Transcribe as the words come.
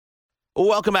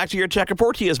Welcome back to your Tech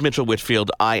Report. He is Mitchell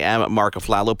Whitfield. I am Mark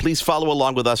Aflalo. Please follow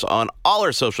along with us on all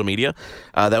our social media.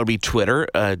 That would be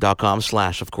twitter.com/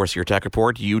 of course, your Tech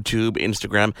Report, YouTube,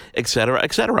 Instagram, etc.,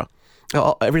 etc.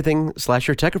 Everything /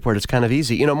 your Tech Report. It's kind of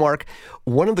easy. You know, Mark,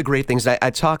 one of the great things, I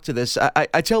talk to this,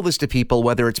 I tell this to people,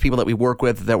 whether it's people that we work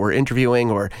with that we're interviewing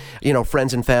or,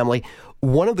 friends and family.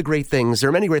 One of the great things,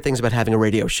 there are many great things about having a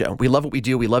radio show. We love what we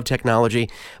do. We love technology.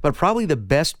 But probably the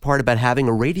best part about having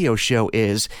a radio show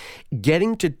is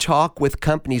getting to talk with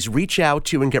companies, reach out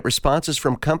to and get responses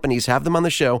from companies, have them on the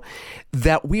show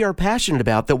that we are passionate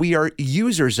about, that we are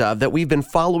users of, that we've been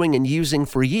following and using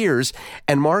for years.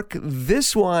 And Mark,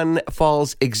 this one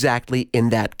falls exactly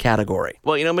in that category.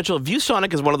 Well, Mitchell,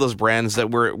 ViewSonic is one of those brands that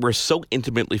we're so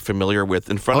intimately familiar with.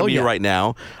 In front of me right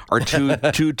now are two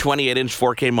 28-inch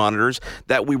 4K monitors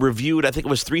that we reviewed, I think it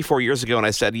was 3-4 years ago, and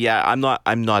I said, I'm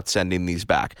not sending these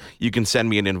back. You can send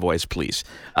me an invoice, please.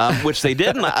 Which they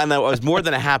did, and I was more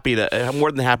than happy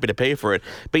to pay for it.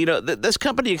 But this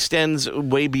company extends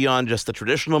way beyond just the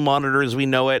traditional monitor as we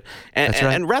know it. And, That's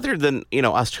right. And rather than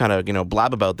us trying to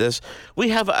blab about this, we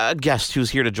have a guest who's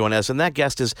here to join us, and that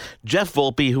guest is Jeff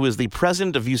Volpe, who is the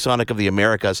president of ViewSonic of the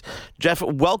Americas. Jeff,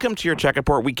 welcome to your Tech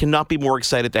Report. We cannot be more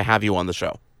excited to have you on the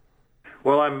show.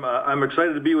 Well, I'm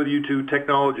excited to be with you two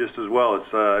technologists as well.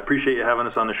 I appreciate you having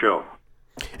us on the show.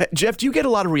 Jeff, do you get a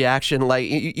lot of reaction? Like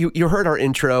you heard our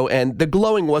intro, and the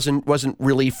glowing wasn't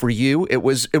really for you. It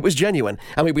was genuine.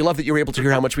 I mean, we love that you were able to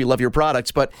hear how much we love your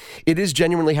products, but it is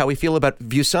genuinely how we feel about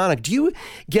ViewSonic. Do you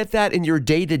get that in your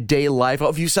day-to-day life?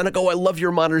 Oh, ViewSonic, I love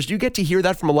your monitors. Do you get to hear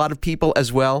that from a lot of people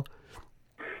as well?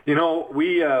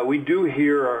 We do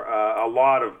hear a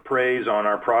lot of praise on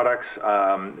our products.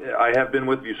 I have been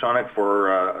with ViewSonic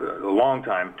for a long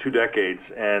time, 2 decades,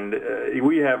 and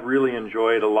we have really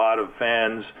enjoyed a lot of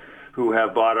fans who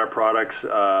have bought our products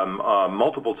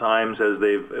multiple times as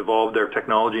they've evolved their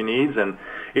technology needs. And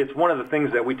it's one of the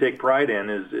things that we take pride in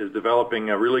is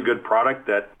developing a really good product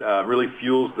that really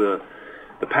fuels the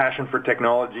passion for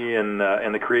technology and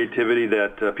the creativity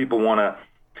that people want to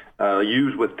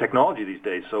use with technology these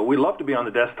days. So we love to be on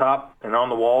the desktop and on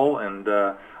the wall and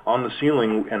on the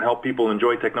ceiling and help people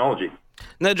enjoy technology.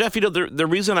 Now, Jeff, the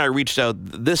reason I reached out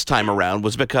this time around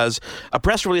was because a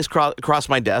press release crossed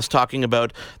my desk talking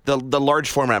about the large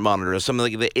format monitors, some of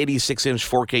the 86-inch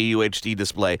 4K UHD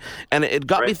display, and it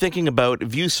got me thinking about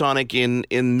ViewSonic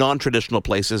in non-traditional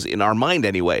places, in our mind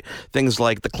anyway, things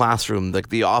like the classroom,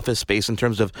 the office space in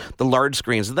terms of the large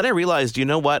screens. And then I realized, you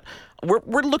know what,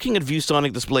 we're looking at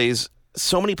ViewSonic displays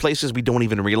so many places we don't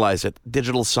even realize it.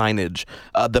 Digital signage,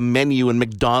 the menu in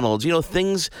McDonald's,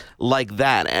 things like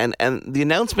that. And the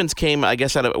announcements came, I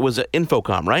guess, it was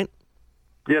Infocom, right?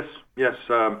 Yes.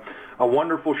 A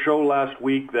wonderful show last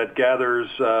week that gathers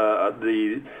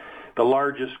the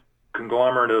largest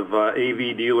conglomerate of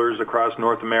AV dealers across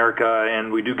North America,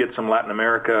 and we do get some Latin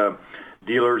America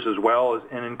dealers as well,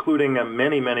 and including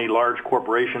many, many large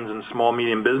corporations and small,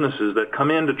 medium businesses that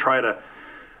come in to try to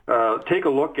take a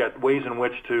look at ways in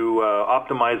which to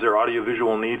optimize their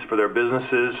audiovisual needs for their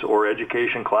businesses or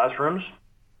education classrooms.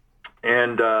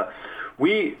 And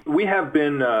we have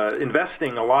been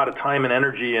investing a lot of time and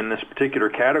energy in this particular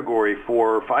category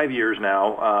for 5 years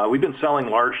now. We've been selling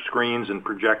large screens and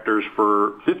projectors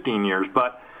for 15 years,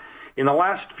 but in the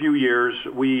last few years,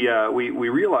 we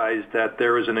realized that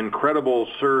there is an incredible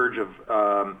surge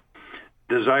of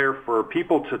desire for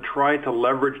people to try to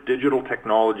leverage digital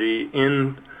technology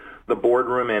in the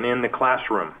boardroom and in the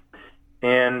classroom.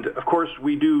 And of course,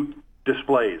 we do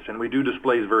displays, and we do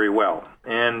displays very well.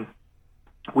 And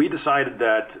we decided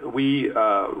that we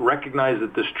recognized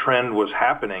that this trend was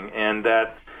happening, and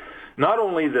that not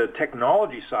only the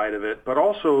technology side of it, but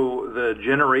also the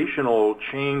generational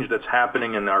change that's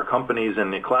happening in our companies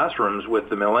and the classrooms with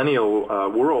the millennial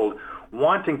world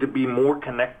wanting to be more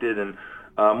connected and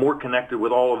more connected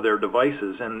with all of their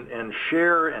devices and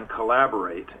share and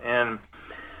collaborate. And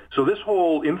so this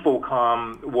whole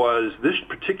this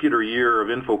particular year of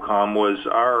Infocom was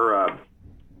our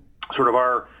sort of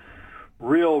our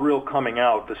real coming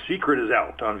out. The secret is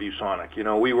out on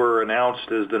ViewSonic. We were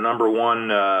announced as the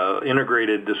 #1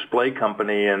 integrated display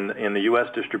company in the U.S.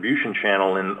 distribution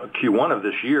channel in Q1 of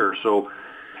this year. So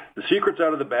the secret's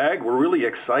out of the bag. We're really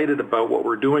excited about what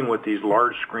we're doing with these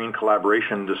large screen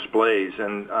collaboration displays.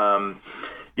 And,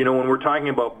 when we're talking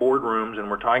about boardrooms and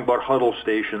we're talking about huddle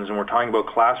stations and we're talking about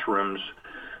classrooms,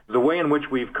 the way in which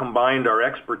we've combined our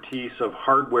expertise of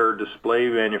hardware display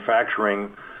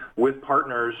manufacturing with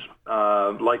partners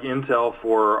like Intel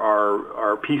for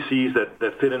our PCs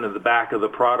that fit into the back of the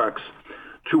products,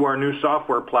 to our new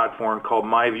software platform called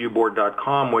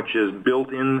myviewboard.com, which is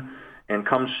built in and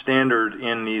comes standard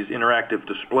in these interactive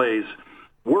displays,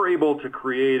 we're able to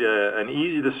create an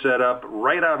easy to set up,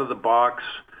 right out of the box,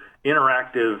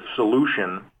 interactive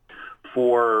solution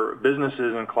for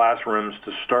businesses and classrooms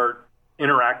to start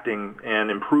interacting and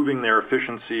improving their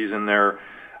efficiencies and their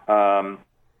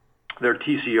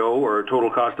TCO, or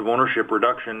total cost of ownership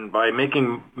reduction, by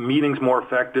making meetings more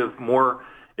effective, more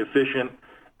efficient.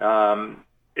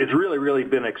 It's really, really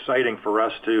been exciting for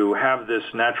us to have this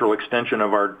natural extension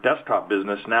of our desktop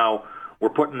business. Now we're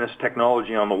putting this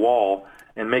technology on the wall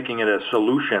and making it a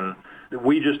solution.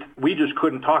 We just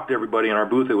couldn't talk to everybody in our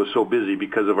booth. It was so busy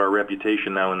because of our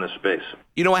reputation now in this space.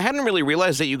 You know, I hadn't really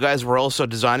realized that you guys were also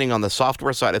designing on the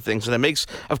software side of things. And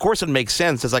of course it makes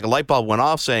sense. It's like a light bulb went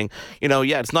off saying,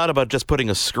 it's not about just putting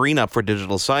a screen up for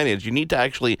digital signage. You need to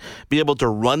actually be able to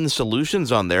run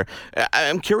solutions on there.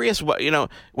 I'm curious, when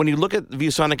you look at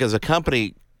ViewSonic as a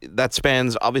company that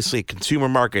spans obviously consumer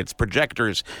markets,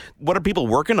 projectors, what are people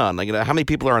working on? Like, how many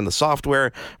people are on the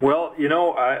software? Well,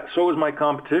 so is my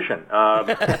competition.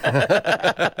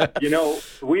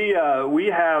 We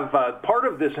have part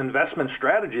of this investment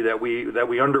strategy that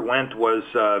we underwent was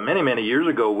many, many years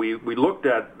ago. We looked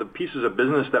at the pieces of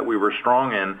business that we were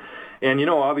strong in. And,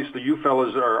 obviously you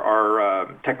fellas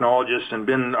are technologists and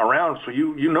been around, so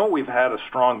we've had a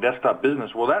strong desktop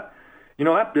business. Well, that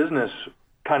business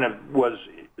kind of was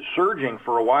surging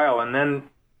for a while, and then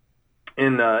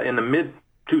in the mid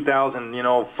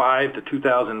 2005 to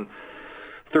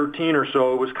 2013 or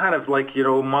so, it was kind of like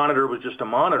monitor was just a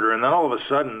monitor, and then all of a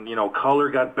sudden color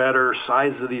got better,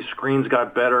 size of these screens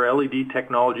got better, LED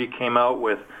technology came out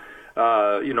with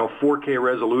 4K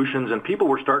resolutions, and people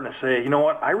were starting to say,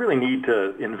 I really need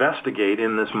to investigate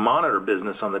in this monitor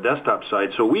business on the desktop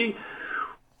side. So we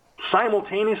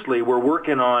simultaneously, we're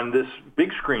working on this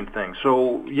big screen thing.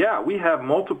 So, yeah, we have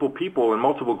multiple people and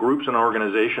multiple groups in our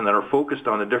organization that are focused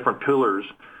on the different pillars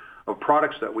of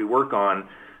products that we work on,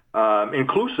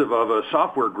 inclusive of a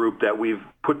software group that we've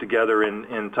put together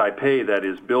in Taipei that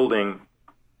is building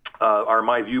our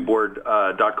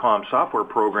myviewboard.com software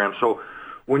program. So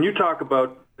when you talk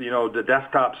about, the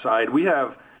desktop side, we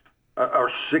have a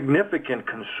significant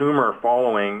consumer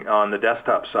following on the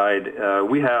desktop side.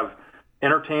 We have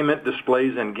entertainment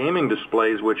displays and gaming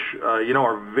displays, which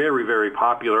are very, very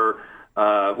popular.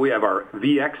 We have our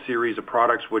VX series of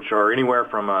products, which are anywhere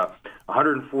from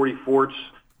 144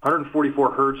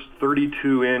 hertz,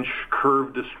 32-inch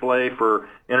curved display for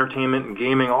entertainment and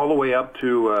gaming, all the way up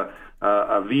to a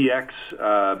VX,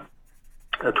 a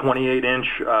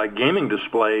 28-inch gaming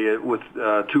display with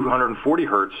 240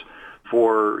 hertz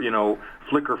for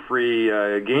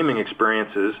flicker-free gaming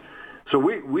experiences. So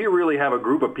we really have a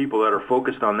group of people that are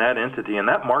focused on that entity, and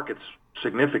that market's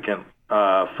significant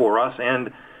for us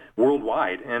and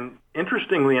worldwide. And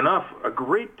interestingly enough, a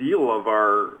great deal of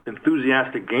our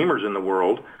enthusiastic gamers in the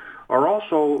world are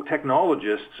also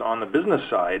technologists on the business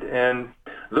side, and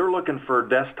they're looking for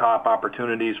desktop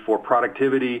opportunities for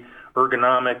productivity,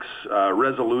 ergonomics,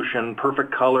 resolution,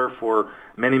 perfect color for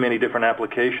many, many different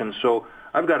applications. So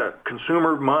I've got a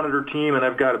consumer monitor team and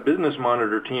I've got a business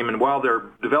monitor team, and while they're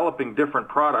developing different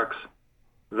products,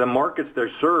 the markets they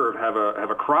serve have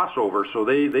a crossover, so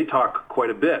they talk quite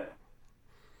a bit.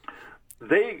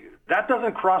 That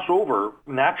doesn't cross over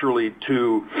naturally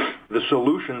to the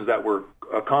solutions that we're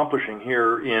accomplishing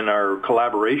here in our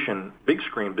collaboration big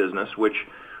screen business, which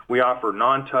we offer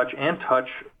non-touch and touch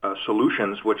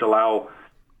solutions, which allow,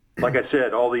 like I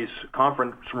said, all these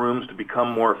conference rooms to become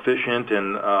more efficient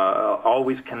and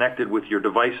always connected with your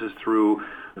devices through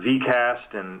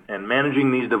vCast and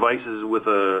managing these devices with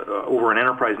over an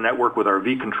enterprise network with our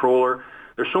vController.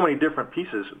 There's so many different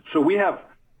pieces. So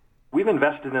we've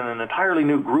invested in an entirely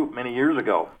new group many years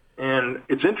ago, and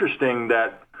it's interesting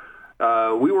that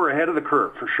we were ahead of the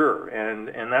curve for sure,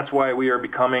 and that's why we are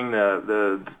becoming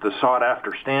the sought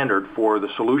after standard for the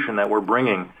solution that we're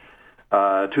bringing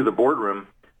to the boardroom.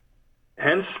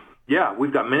 Hence, yeah,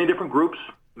 we've got many different groups,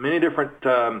 many different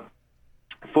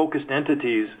focused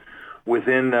entities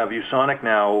within ViewSonic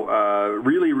now,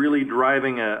 really, really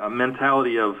driving a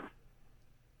mentality of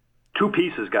two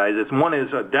pieces, guys. One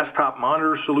is a desktop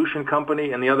monitor solution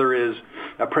company, and the other is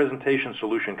a presentation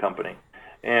solution company.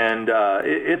 And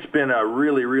it's been a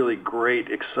really, really great,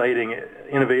 exciting,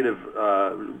 innovative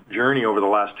journey over the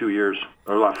last 2 years,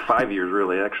 or the last 5 years,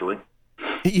 really, actually.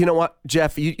 You know what,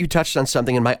 Jeff, you touched on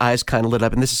something and my eyes kind of lit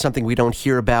up, and this is something we don't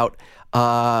hear about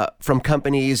from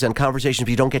companies and conversations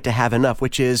you don't get to have enough,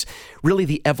 which is really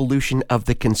the evolution of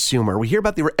the consumer. We hear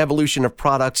about the evolution of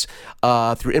products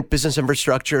through business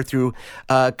infrastructure, through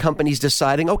companies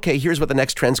deciding, okay, here's what the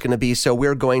next trend's going to be, so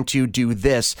we're going to do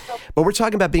this. But we're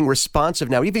talking about being responsive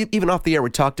now. Even off the air, we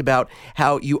talked about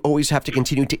how you always have to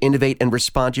continue to innovate and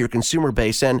respond to your consumer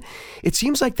base. And it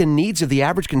seems like the needs of the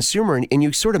average consumer, and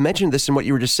you sort of mentioned this in what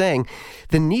you were just saying,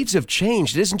 the needs have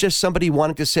changed. It isn't just somebody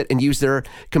wanting to sit and use their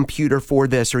computer for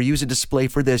this or use a display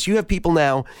for this. You have people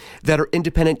now that are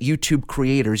independent YouTube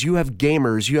creators. You have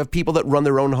gamers. You have people that run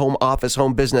their own home office,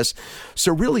 home business.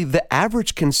 So really, the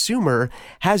average consumer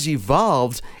has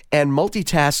evolved and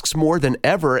multitasks more than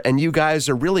ever, and you guys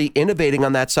are really innovating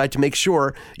on that side to make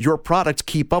sure your products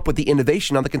keep up with the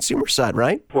innovation on the consumer side,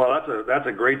 right? Well, that's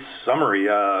a great summary.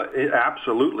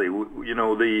 Absolutely. You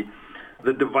know, the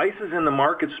devices in the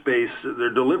market space,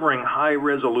 they're delivering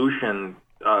high-resolution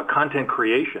content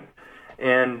creation.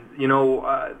 And, you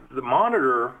know, the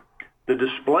monitor, the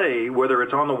display, whether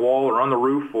it's on the wall or on the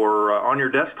roof or on your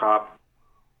desktop,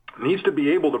 needs to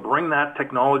be able to bring that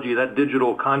technology, that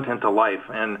digital content to life.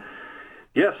 And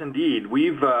yes, indeed,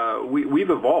 we've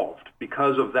evolved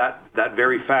because of that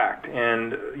very fact.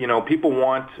 And you know, people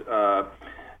want,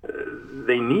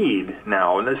 they need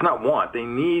now, and it's not want, they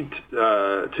need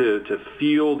to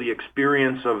feel the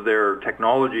experience of their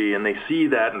technology, and they see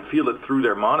that and feel it through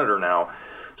their monitor now.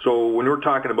 So when we're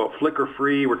talking about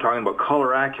flicker-free, we're talking about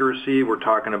color accuracy, we're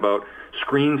talking about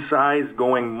screen size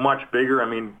going much bigger. I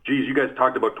mean, geez, you guys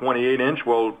talked about 28-inch.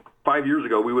 Well, 5 years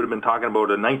ago, we would have been talking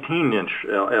about a 19-inch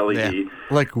LED. Yeah.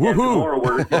 Like, woohoo! And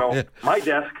tomorrow, you know,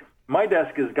 my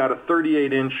desk has got a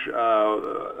 38-inch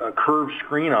curved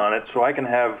screen on it, so I can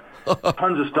have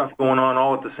tons of stuff going on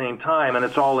all at the same time, and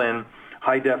it's all in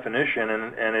high definition,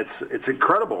 and it's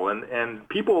incredible. And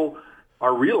people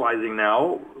are realizing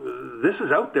now this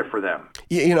is out there for them.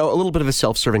 You know, a little bit of a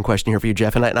self-serving question here for you,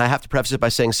 Jeff, and I have to preface it by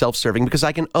saying self-serving because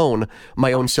I can own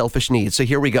my own selfish needs. So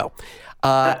here we go.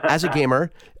 As a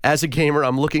gamer,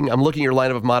 I'm looking at your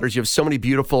lineup of monitors. You have so many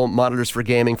beautiful monitors for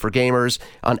gaming, for gamers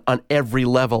on every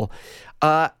level.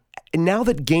 Now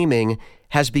that gaming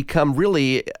has become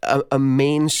really a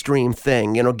mainstream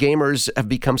thing, you know, gamers have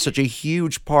become such a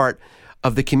huge part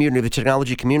of the community, the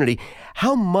technology community.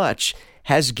 How much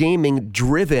has gaming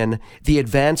driven the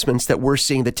advancements that we're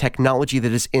seeing, the technology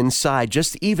that is inside,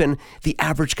 just even the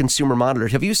average consumer monitor?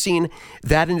 Have you seen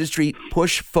that industry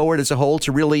push forward as a whole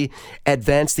to really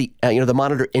advance the the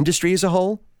monitor industry as a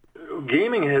whole?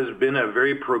 Gaming has been a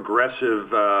very progressive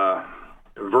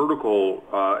vertical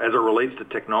as it relates to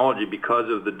technology because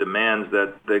of the demands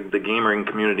that the gaming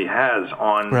community has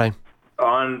on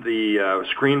the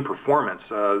screen performance.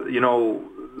 You know,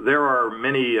 there are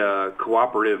many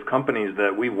cooperative companies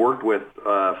that we've worked with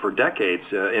for decades.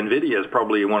 NVIDIA is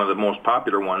probably one of the most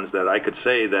popular ones that I could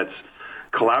say that's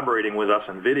collaborating with us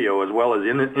in video, as well as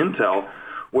Intel,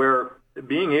 where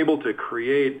being able to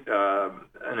create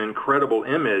an incredible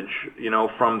image, you know,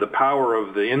 from the power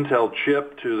of the Intel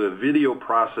chip to the video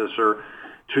processor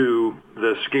to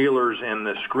the scalers and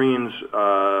the screens,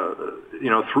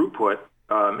 throughput.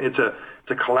 It's a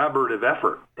collaborative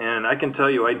effort, and I can tell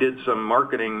you, I did some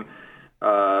marketing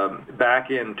back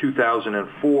in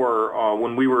 2004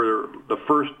 when we were the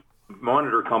first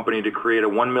monitor company to create a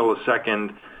 1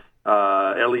 millisecond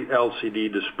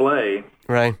LCD display.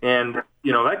 Right. And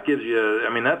you know, that gives you,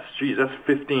 I mean, that's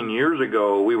 15 years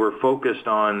ago. We were focused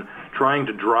on trying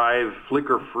to drive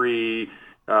flicker-free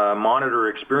monitor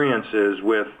experiences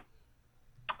with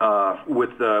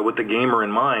the gamer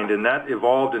in mind, and that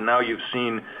evolved, and now you've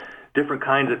seen different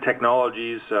kinds of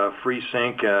technologies,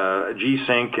 FreeSync,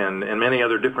 G-Sync, and many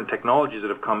other different technologies that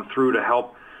have come through to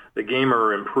help the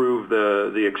gamer improve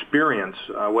the experience,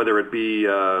 whether it be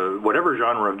whatever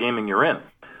genre of gaming you're in.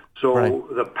 So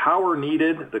the power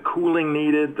needed, the cooling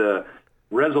needed, the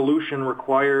resolution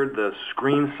required, the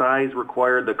screen size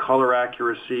required, the color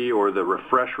accuracy or the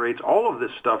refresh rates, all of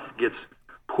this stuff gets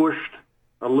pushed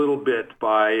a little bit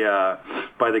by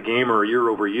the gamer year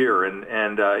over year,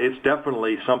 and it's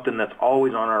definitely something that's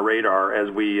always on our radar as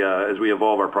we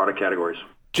evolve our product categories.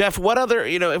 Jeff, what other,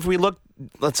 if we look,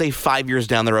 let's say 5 years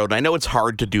down the road, and I know it's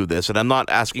hard to do this, and I'm not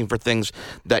asking for things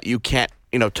that you can't,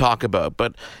 talk about,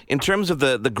 but in terms of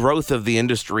the growth of the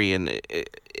industry, and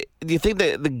do you think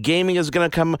that the gaming is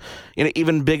going to come,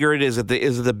 even bigger? Is it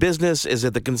the business? Is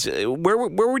it where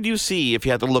would you see if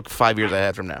you had to look 5 years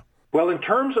ahead from now? Well, in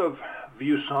terms of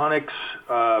ViewSonic's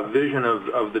vision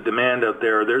of the demand out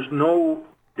there, there's no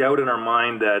doubt in our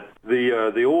mind that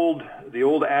the old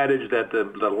adage that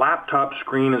the laptop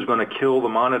screen is going to kill the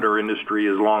monitor industry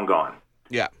is long gone.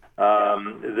 Yeah.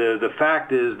 The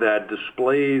fact is that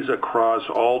displays across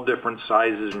all different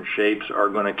sizes and shapes are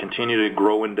going to continue to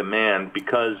grow in demand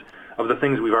because of the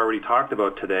things we've already talked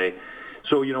about today.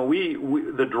 So,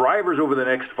 the drivers over the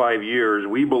next 5 years,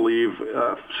 we believe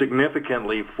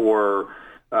significantly for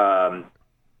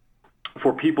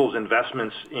people's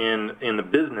investments in the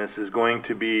business is going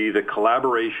to be the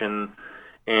collaboration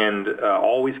and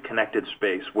always connected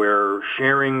space where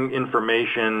sharing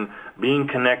information, being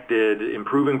connected,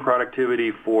 improving productivity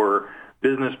for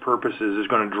business purposes is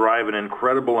going to drive an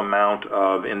incredible amount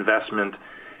of investment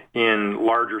in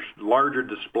larger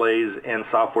displays and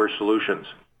software solutions.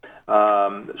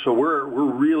 So we're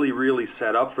really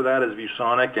set up for that as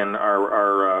ViewSonic, and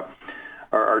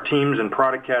our teams and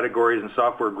product categories and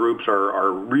software groups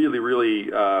are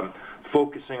really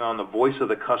focusing on the voice of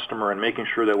the customer and making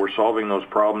sure that we're solving those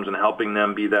problems and helping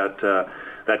them be that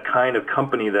kind of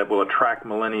company that will attract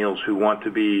millennials who want to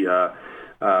be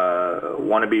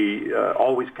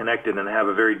always connected and have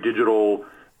a very digital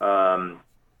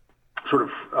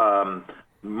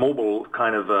mobile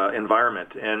kind of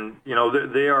environment. And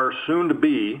they are soon to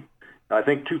be. I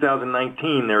think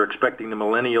 2019 they're expecting the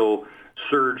millennial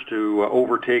surge to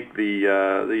overtake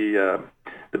the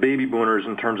baby boomers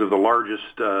in terms of the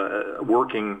largest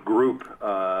working group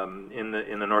in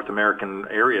the North American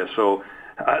area. So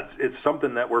it's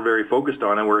something that we're very focused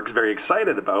on and we're very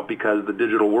excited about because the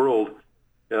digital world,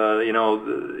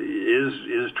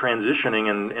 is transitioning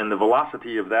and the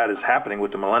velocity of that is happening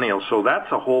with the millennials. So that's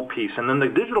a whole piece. And then the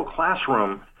digital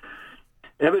classroom,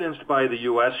 evidenced by the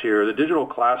U.S. here, the digital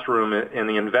classroom and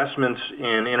the investments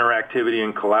in interactivity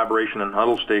and collaboration and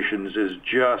huddle stations is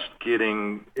just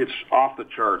it's off the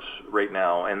charts right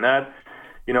now. And that,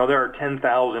 there are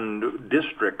 10,000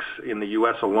 districts in the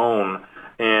U.S. alone,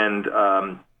 and,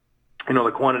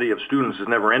 the quantity of students is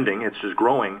never ending. It's just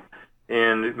growing.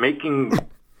 And making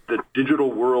the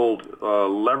digital world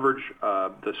leverage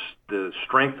the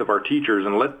strength of our teachers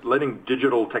and letting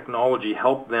digital technology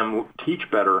help them teach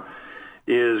better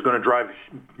is going to drive,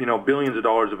 billions of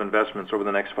dollars of investments over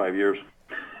the next 5 years.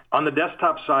 On the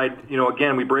desktop side,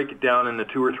 again, we break it down into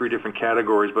 2 or 3 different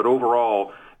categories, but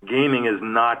overall, gaming is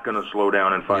not going to slow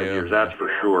down in 5 years, that's for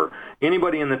sure.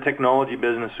 Anybody in the technology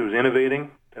business who's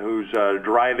innovating, who's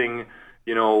driving,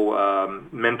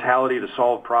 mentality to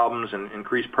solve problems and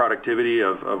increase productivity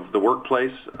of the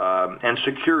workplace and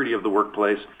security of the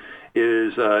workplace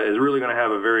is really going to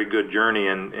have a very good journey.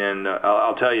 And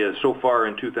I'll tell you, so far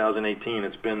in 2018,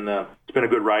 it's been a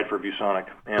good ride for ViewSonic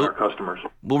and our customers.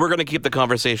 Well, we're going to keep the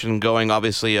conversation going.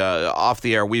 Obviously, off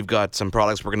the air, we've got some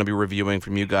products we're going to be reviewing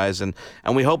from you guys, and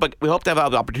we hope to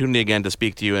have the opportunity again to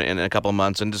speak to you in a couple of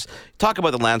months and just talk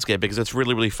about the landscape because it's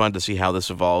really fun to see how this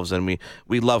evolves, and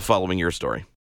we love following your story.